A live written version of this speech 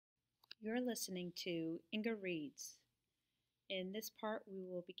You're listening to Inge Reads. In this part, we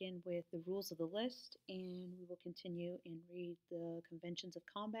will begin with the rules of the list and we will continue and read the conventions of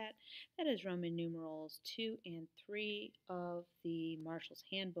combat. That is Roman numerals 2 and 3 of the Marshal's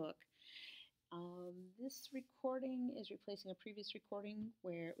Handbook. This recording is replacing a previous recording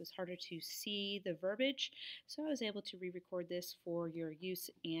where it was harder to see the verbiage, so I was able to re-record this for your use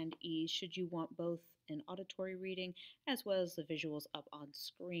and ease should you want both an auditory reading as well as the visuals up on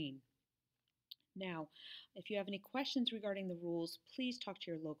screen. Now, if you have any questions regarding the rules, please talk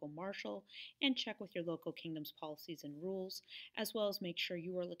to your local marshal and check with your local kingdom's policies and rules, as well as make sure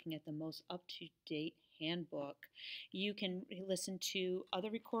you are looking at the most up-to-date handbook. You can listen to other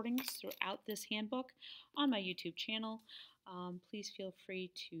recordings throughout this handbook on my YouTube channel. Please feel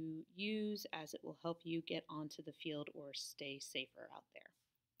free to use as it will help you get onto the field or stay safer out there.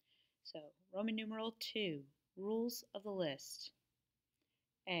 So, Roman numeral 2, rules of the list.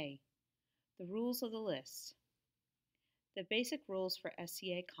 A. The rules of the list. The basic rules for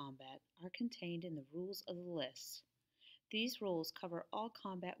SCA combat are contained in the rules of the list. These rules cover all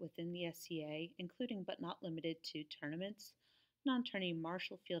combat within the SCA, including but not limited to tournaments, non-tourney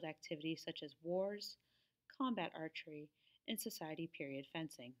martial field activities such as wars, combat archery, and society period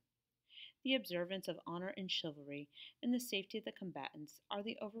fencing. The observance of honor and chivalry and the safety of the combatants are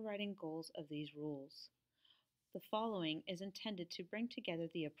the overriding goals of these rules. The following is intended to bring together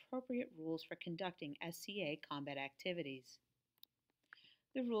the appropriate rules for conducting SCA combat activities.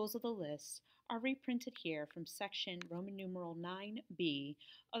 The rules of the list are reprinted here from section Roman numeral 9b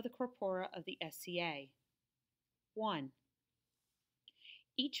of the Corpora of the SCA. 1.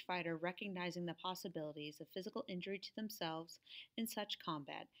 Each fighter recognizing the possibilities of physical injury to themselves in such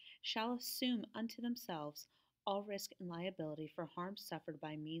combat shall assume unto themselves all risk and liability for harm suffered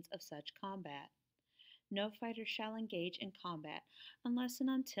by means of such combat. No fighter shall engage in combat unless and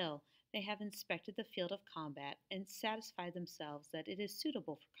until they have inspected the field of combat and satisfied themselves that it is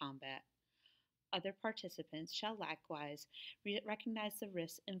suitable for combat. Other participants shall likewise recognize the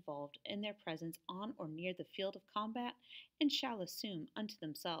risks involved in their presence on or near the field of combat and shall assume unto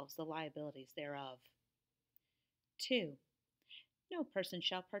themselves the liabilities thereof. 2. No person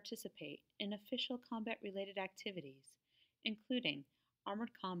shall participate in official combat-related activities, including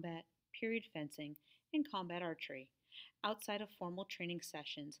armored combat, period fencing, and combat archery, outside of formal training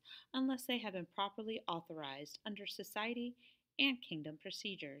sessions unless they have been properly authorized under society and kingdom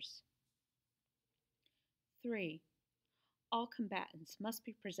procedures. 3. All combatants must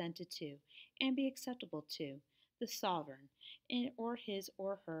be presented to and be acceptable to the sovereign or his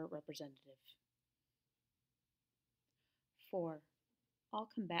or her representative. 4. All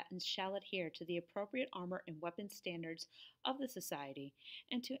combatants shall adhere to the appropriate armor and weapon standards of the society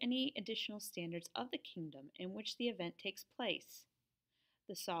and to any additional standards of the kingdom in which the event takes place.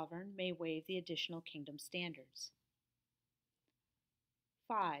 The sovereign may waive the additional kingdom standards.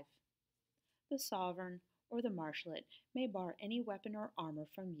 5. The sovereign or the marshalate may bar any weapon or armor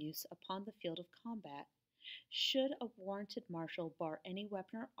from use upon the field of combat. Should a warranted marshal bar any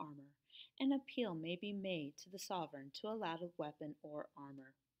weapon or armor, an appeal may be made to the sovereign to allow the weapon or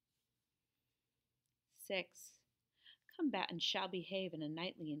armor. 6. Combatants shall behave in a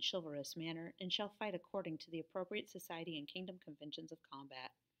knightly and chivalrous manner and shall fight according to the appropriate society and kingdom conventions of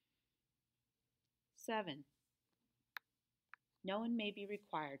combat. 7. No one may be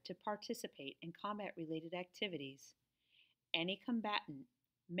required to participate in combat-related activities. Any combatant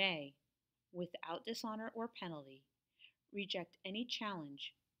may, without dishonor or penalty, reject any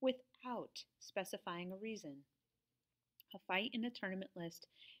challenge without specifying a reason. A fight in a tournament list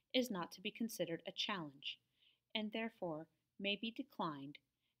is not to be considered a challenge, and therefore may be declined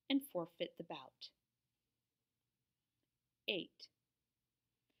and forfeit the bout. 8.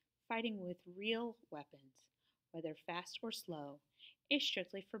 Fighting with real weapons, whether fast or slow, is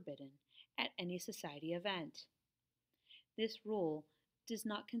strictly forbidden at any society event. This rule does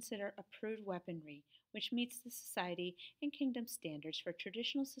not consider approved weaponry which meets the society and kingdom standards for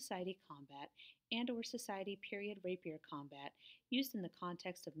traditional society combat and or society period rapier combat used in the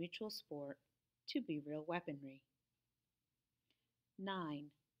context of mutual sport to be real weaponry. 9.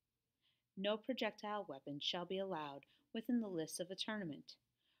 No projectile weapons shall be allowed within the list of a tournament,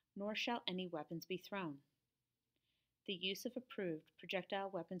 nor shall any weapons be thrown. The use of approved projectile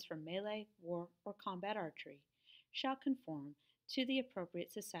weapons for melee, war, or combat archery shall conform to the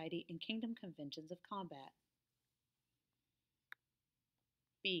appropriate society and kingdom conventions of combat.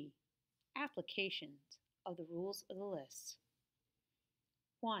 B. Applications of the rules of the list.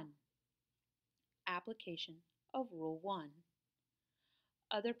 1. Application of Rule 1.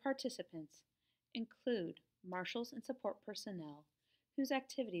 Other participants include marshals and support personnel whose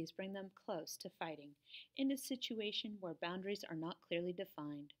activities bring them close to fighting in a situation where boundaries are not clearly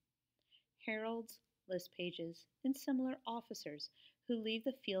defined. Heralds, list pages, and similar officers who leave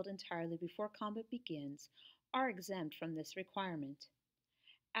the field entirely before combat begins are exempt from this requirement,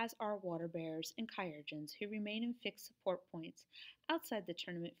 as are water bearers and chirurgeons who remain in fixed support points outside the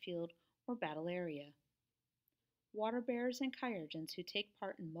tournament field or battle area. Water bearers and chirurgeons who take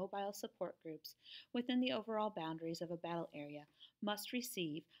part in mobile support groups within the overall boundaries of a battle area must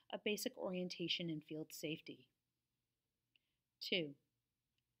receive a basic orientation in field safety. 2.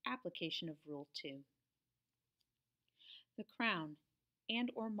 Application of Rule 2. The Crown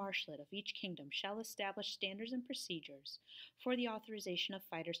and/or Marshalate of each kingdom shall establish standards and procedures for the authorization of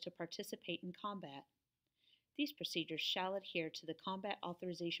fighters to participate in combat. These procedures shall adhere to the combat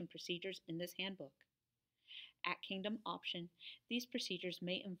authorization procedures in this handbook. At kingdom option, these procedures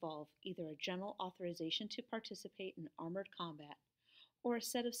may involve either a general authorization to participate in armored combat or a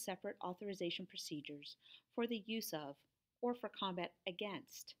set of separate authorization procedures for the use of or for combat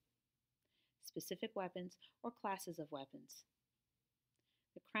against specific weapons or classes of weapons.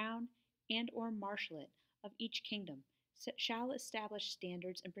 The Crown and/or Marshalate of each kingdom shall establish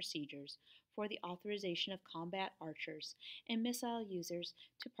standards and procedures for the authorization of combat archers and missile users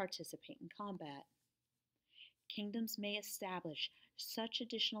to participate in combat. Kingdoms may establish such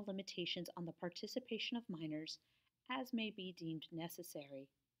additional limitations on the participation of minors as may be deemed necessary.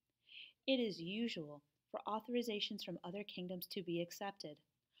 It is usual for authorizations from other kingdoms to be accepted,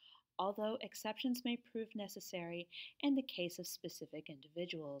 although exceptions may prove necessary in the case of specific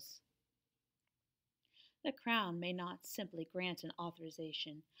individuals. The Crown may not simply grant an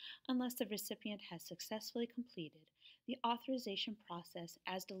authorization unless the recipient has successfully completed the authorization process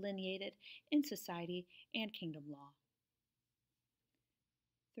as delineated in society and kingdom law.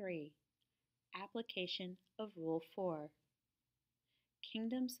 3. Application of Rule 4.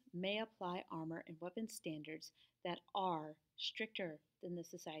 Kingdoms may apply armor and weapon standards that are stricter than the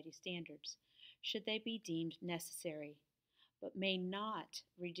society standards, should they be deemed necessary, but may not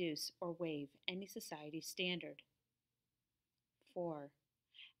reduce or waive any society standard. 4.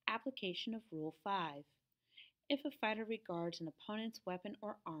 Application of Rule 5. If a fighter regards an opponent's weapon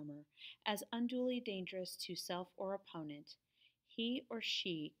or armor as unduly dangerous to self or opponent, he or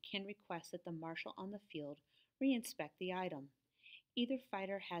she can request that the marshal on the field reinspect the item. Either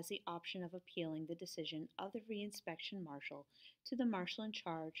fighter has the option of appealing the decision of the reinspection marshal to the marshal in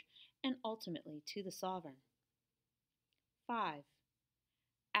charge and ultimately to the sovereign. 5.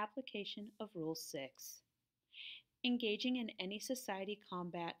 Application of Rule 6. Engaging in any society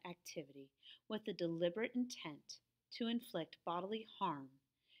combat activity with the deliberate intent to inflict bodily harm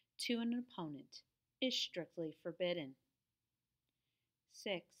to an opponent is strictly forbidden.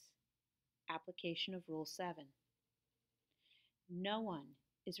 6. Application of Rule 7. No one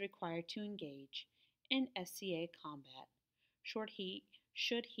is required to engage in SCA combat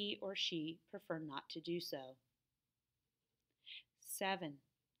should he or she prefer not to do so. 7.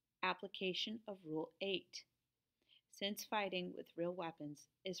 Application of Rule 8. Since fighting with real weapons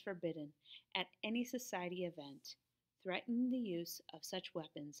is forbidden at any society event, threatening the use of such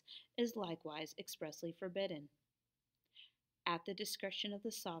weapons is likewise expressly forbidden. At the discretion of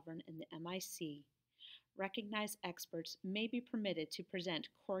the sovereign and the MIC, recognized experts may be permitted to present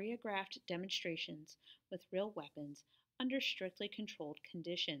choreographed demonstrations with real weapons under strictly controlled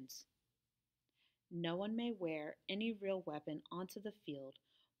conditions. No one may wear any real weapon onto the field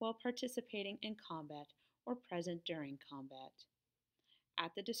while participating in combat or present during combat.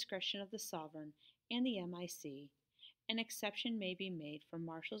 At the discretion of the sovereign and the MIC, an exception may be made for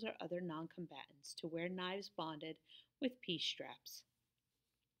marshals or other non-combatants to wear knives bonded with peace straps.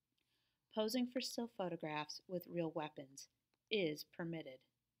 Posing for still photographs with real weapons is permitted.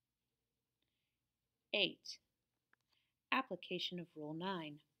 8. Application of Rule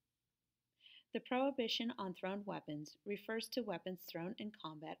 9. The prohibition on thrown weapons refers to weapons thrown in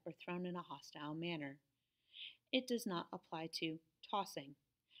combat or thrown in a hostile manner. It does not apply to tossing,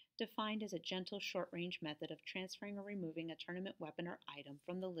 defined as a gentle short-range method of transferring or removing a tournament weapon or item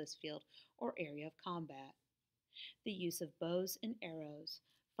from the list field or area of combat. The use of bows and arrows,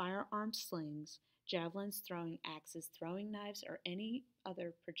 firearm slings, javelins, throwing axes, throwing knives, or any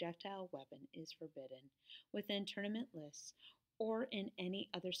other projectile weapon is forbidden within tournament lists or in any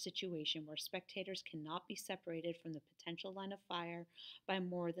other situation where spectators cannot be separated from the potential line of fire by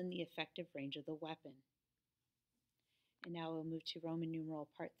more than the effective range of the weapon. And now we'll move to Roman numeral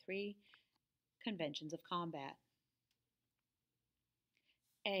Part 3, Conventions of Combat.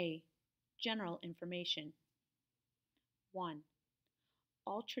 A. General information. 1.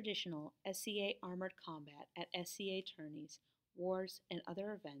 All traditional SCA armored combat at SCA tourneys wars, and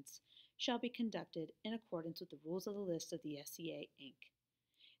other events shall be conducted in accordance with the rules of the list of the SCA Inc.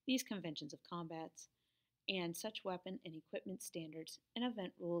 These conventions of combats and such weapon and equipment standards and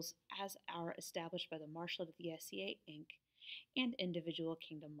event rules as are established by the Marshal of the SCA Inc. and individual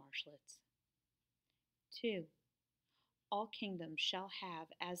kingdom marshalates. 2. All kingdoms shall have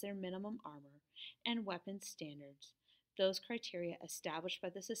as their minimum armor and weapons standards those criteria established by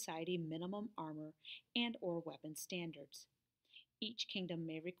the Society minimum armor and or weapons standards. Each kingdom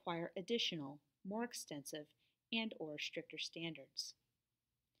may require additional, more extensive, and or stricter standards.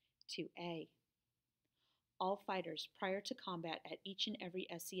 2A. All fighters prior to combat at each and every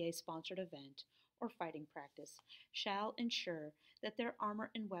SCA-sponsored event or fighting practice shall ensure that their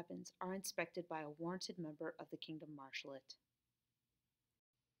armor and weapons are inspected by a warranted member of the Kingdom Marshalate.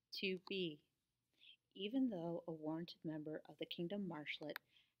 2B. Even though a warranted member of the Kingdom Marshalate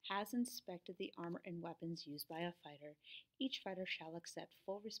has inspected the armor and weapons used by a fighter, each fighter shall accept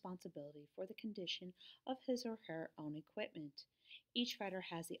full responsibility for the condition of his or her own equipment. Each fighter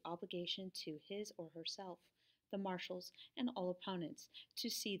has the obligation to his or herself, the marshals, and all opponents to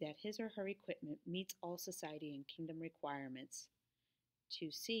see that his or her equipment meets all society and kingdom requirements.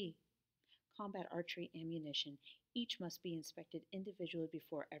 2C. Combat archery ammunition. Each must be inspected individually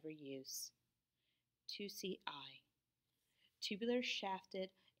before every use. 2CI. Tubular shafted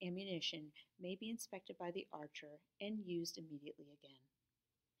ammunition may be inspected by the archer and used immediately again.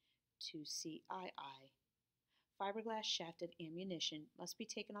 2CII. Fiberglass shafted ammunition must be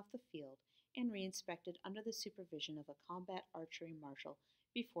taken off the field and re-inspected under the supervision of a combat archery marshal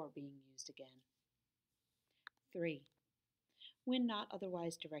before being used again. 3. When not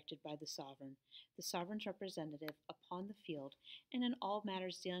otherwise directed by the sovereign's representative upon the field and in all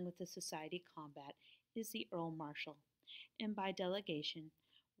matters dealing with the society combat is the Earl Marshal, and by delegation,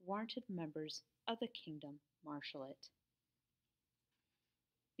 warranted members of the Kingdom Marshalate.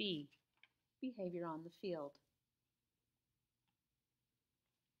 B. Behavior on the field.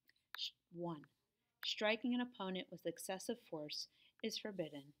 1. Striking an opponent with excessive force is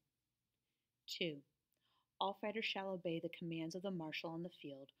forbidden. 2. All fighters shall obey the commands of the marshal on the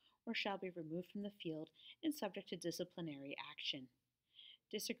field or shall be removed from the field and subject to disciplinary action.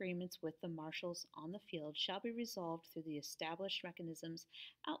 Disagreements with the marshals on the field shall be resolved through the established mechanisms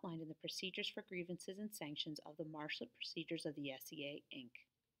outlined in the Procedures for Grievances and Sanctions of the Marshalate Procedures of the SCA Inc.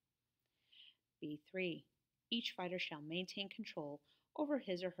 B3. Each fighter shall maintain control over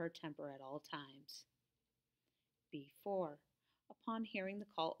his or her temper at all times. B4. Upon hearing the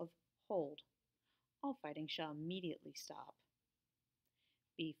call of hold, all fighting shall immediately stop.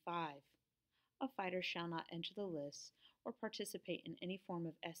 B5. A fighter shall not enter the lists or participate in any form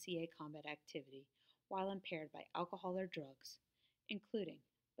of SCA combat activity while impaired by alcohol or drugs, including,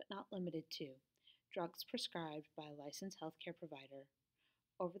 but not limited to, drugs prescribed by a licensed healthcare provider,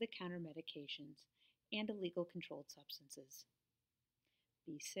 over-the-counter medications, and illegal controlled substances.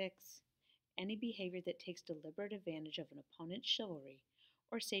 B6. Any behavior that takes deliberate advantage of an opponent's chivalry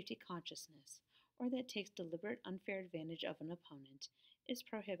or safety consciousness, or that takes deliberate unfair advantage of an opponent, is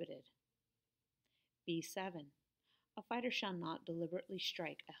prohibited. B7. A fighter shall not deliberately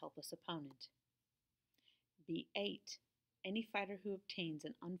strike a helpless opponent. B8. Any fighter who obtains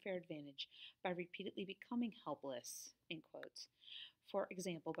an unfair advantage by repeatedly becoming helpless, in quotes, for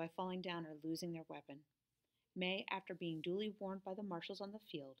example by falling down or losing their weapon, may, after being duly warned by the marshals on the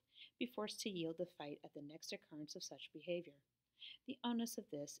field, be forced to yield the fight at the next occurrence of such behavior. The onus of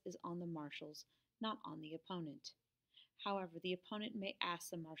this is on the marshals, not on the opponent. However, the opponent may ask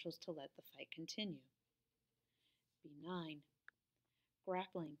the marshals to let the fight continue. B9.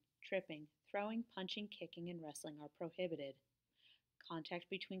 Grappling, tripping, throwing, punching, kicking, and wrestling are prohibited. Contact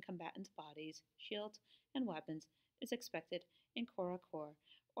between combatants' bodies, shields, and weapons is expected in corps à corps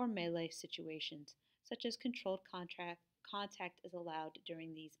or melee situations, such as controlled contact is allowed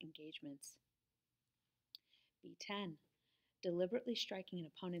during these engagements. B10. Deliberately striking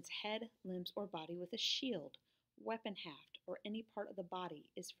an opponent's head, limbs, or body with a shield, weapon haft, or any part of the body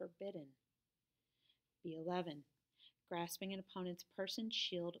is forbidden. B11. Grasping an opponent's person,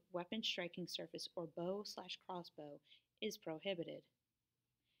 shield, weapon striking surface, or bow/crossbow is prohibited.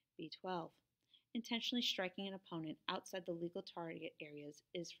 B12. Intentionally striking an opponent outside the legal target areas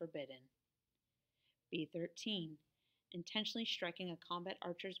is forbidden. B13. Intentionally striking a combat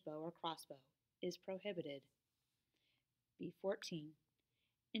archer's bow or crossbow is prohibited. B14.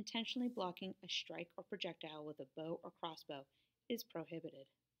 Intentionally blocking a strike or projectile with a bow or crossbow is prohibited.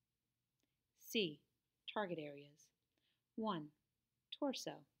 C. Target areas. 1.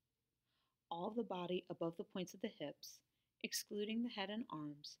 Torso. All of the body above the points of the hips, excluding the head and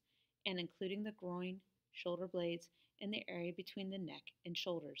arms, and including the groin, shoulder blades, in the area between the neck and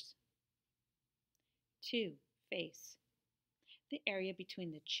shoulders. 2. Face, the area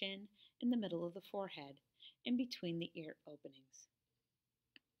between the chin and the middle of the forehead and between the ear openings.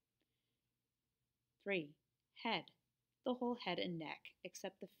 3. Head, the whole head and neck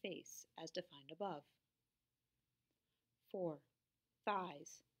except the face as defined above. 4.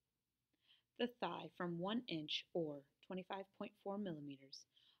 Thighs, the thigh from 1 inch or 25.4 millimeters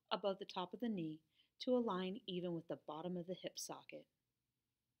above the top of the knee to align even with the bottom of the hip socket.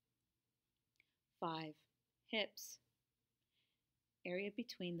 5. Hips, area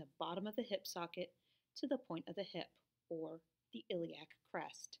between the bottom of the hip socket to the point of the hip or the iliac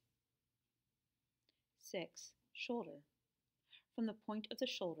crest. 6. Shoulder, from the point of the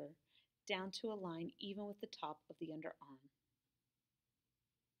shoulder down to align even with the top of the underarm.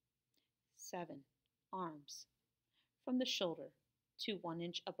 7. Arms, from the shoulder to 1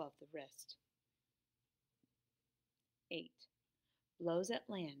 inch above the wrist. 8. Blows that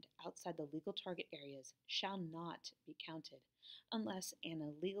land outside the legal target areas shall not be counted unless an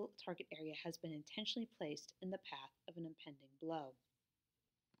illegal target area has been intentionally placed in the path of an impending blow.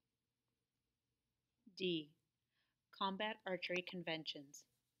 D. Combat Archery Conventions.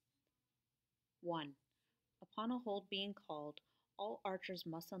 1. Upon a hold being called, all archers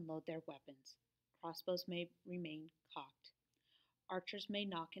must unload their weapons. Crossbows may remain cocked. Archers may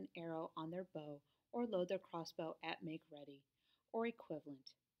nock an arrow on their bow or load their crossbow at make ready, or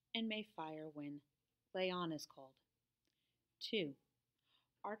equivalent, and may fire when lay on is called. 2.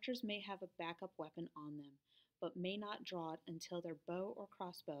 Archers may have a backup weapon on them, but may not draw it until their bow or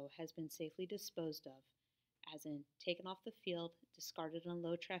crossbow has been safely disposed of, as in taken off the field, discarded in a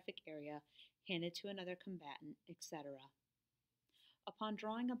low traffic area, handed to another combatant, etc. Upon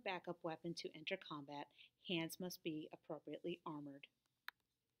drawing a backup weapon to enter combat, hands must be appropriately armored.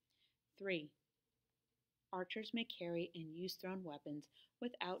 3. Archers may carry and use thrown weapons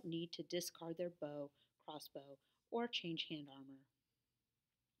without need to discard their bow, crossbow, or change hand armor.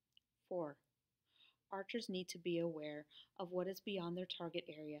 4. Archers need to be aware of what is beyond their target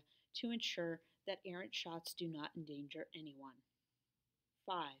area to ensure that errant shots do not endanger anyone.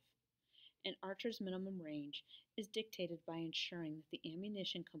 5. An archer's minimum range is dictated by ensuring that the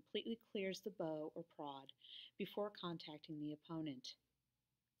ammunition completely clears the bow or prod before contacting the opponent.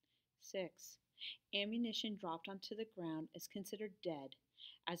 6. Ammunition dropped onto the ground is considered dead,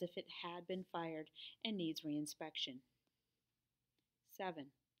 as if it had been fired and needs reinspection. 7.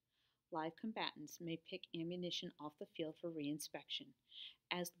 Live combatants may pick ammunition off the field for reinspection,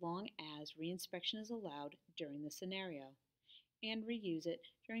 as long as reinspection is allowed during the scenario, and reuse it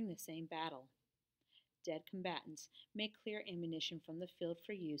during the same battle. Dead combatants may clear ammunition from the field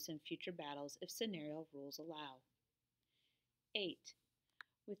for use in future battles if scenario rules allow. 8.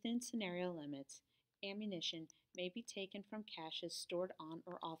 Within scenario limits, ammunition may be taken from caches stored on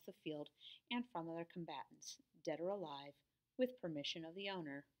or off the field and from other combatants, dead or alive, with permission of the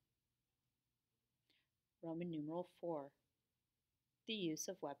owner. Roman numeral 4. The use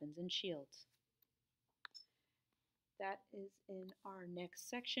of weapons and shields. That is in our next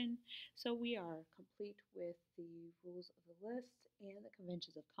section. So we are complete with the rules of the list and the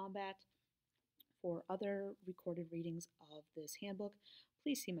conventions of combat. For other recorded readings of this handbook,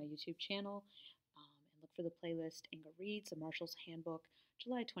 please see my YouTube channel and look for the playlist Inge Reads, the Marshal's Handbook,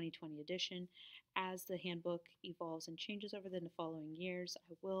 July 2020 edition. As the handbook evolves and changes over the following years,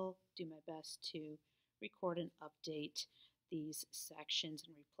 I will do my best to record and update these sections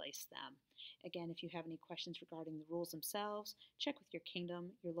and replace them. Again, if you have any questions regarding the rules themselves, check with your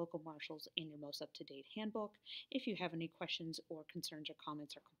kingdom, your local marshals, and your most up-to-date handbook. If you have any questions or concerns or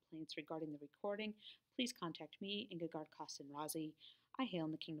comments or complaints regarding the recording, please contact me, Inge Razi. I hail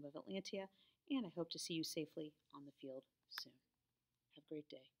in the Kingdom of Atlantia, and I hope to see you safely on the field soon. Have a great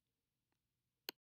day.